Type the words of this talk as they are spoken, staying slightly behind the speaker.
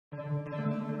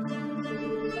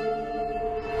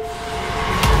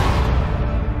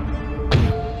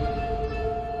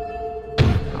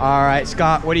All right,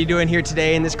 Scott, what are you doing here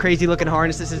today in this crazy looking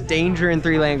harness? This is danger in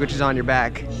 3 languages on your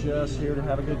back. Just here to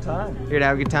have a good time. Here to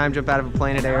have a good time, jump out of a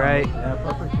plane today, right? Yeah,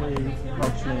 perfectly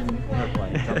functioning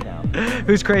airplane. Jump down.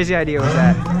 Whose crazy idea was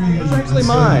that? It was actually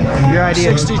mine. Your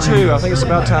idea? 62. I think it's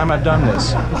about time I've done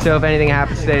this. So if anything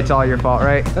happens today, it's all your fault,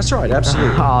 right? That's right,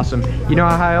 absolutely. Awesome. You know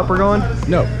how high up we're going?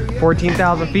 No.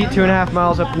 14,000 feet, 2.5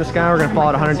 miles up in the sky. We're gonna fall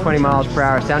at 120 miles per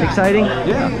hour. Sound exciting?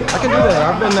 Yeah, I can do that.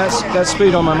 I've been that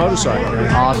speed on my motorcycle.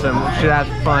 Awesome. Should have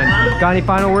fun. Got any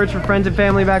final words for friends and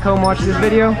family back home watching this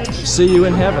video? See you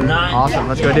in heaven. Awesome.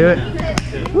 Let's go do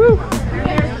it. Woo!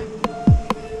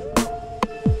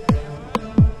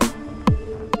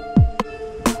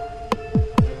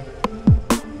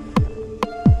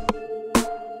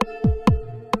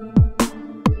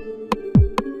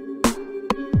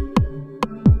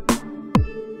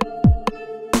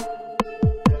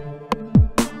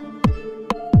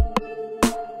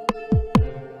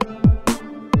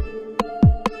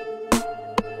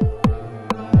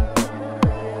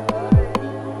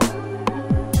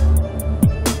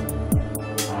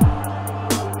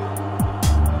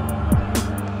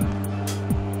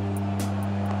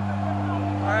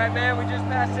 Alright man, we just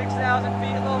passed 6,000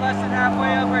 feet, a little less than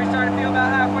halfway up. Are you starting to feel about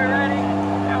halfway ready?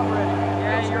 Yeah, I'm ready.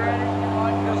 Yeah, you ready?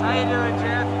 How you doing,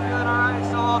 Jeff? You feeling alright?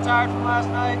 Still a little tired from last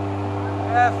night?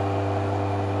 Jeff?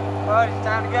 Well, it's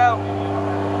time to go.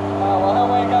 Well, he'll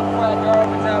wake up before that door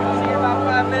opens up. We'll see you in about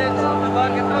 5 minutes. Good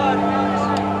luck and fun.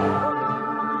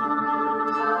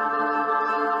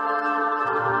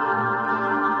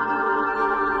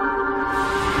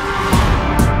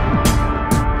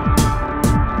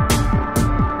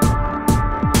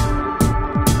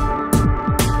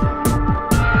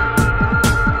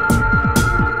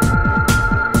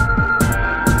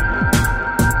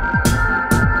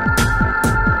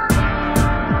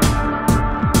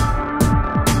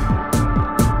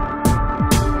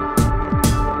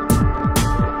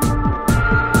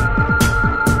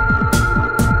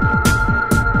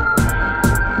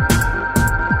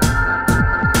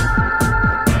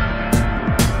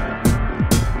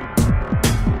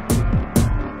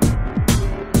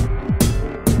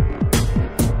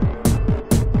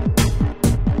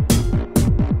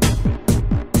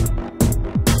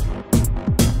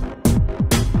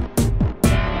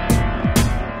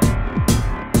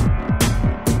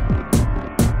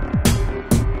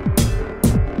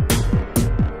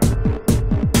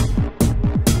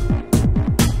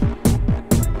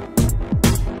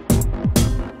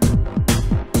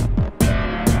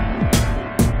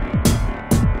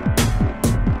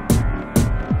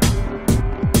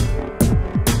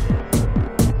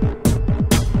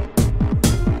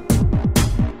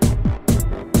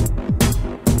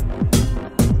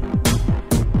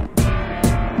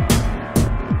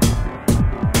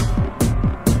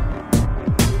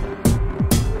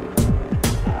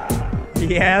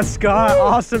 Yeah, Scott,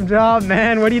 awesome job,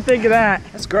 man. What do you think of that?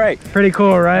 That's great. Pretty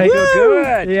cool, right? Feel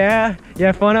good.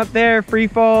 Yeah, fun up there. Free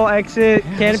fall, exit,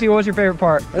 yes. Canopy. What was your favorite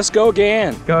part? Let's go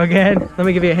again. Go again. Let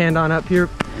me give you a hand on up here.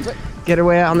 Get her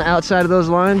way out on the outside of those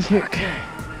lines here. Okay.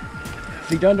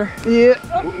 Feet under?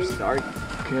 Yeah. Oops, sorry.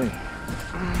 Okay.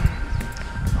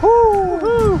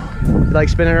 Woo. You like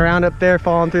spinning around up there,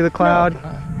 falling through the cloud?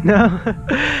 No.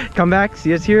 Come back,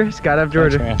 see us here, Skydive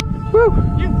Georgia. Thanks, man. Woo.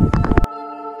 Yeah.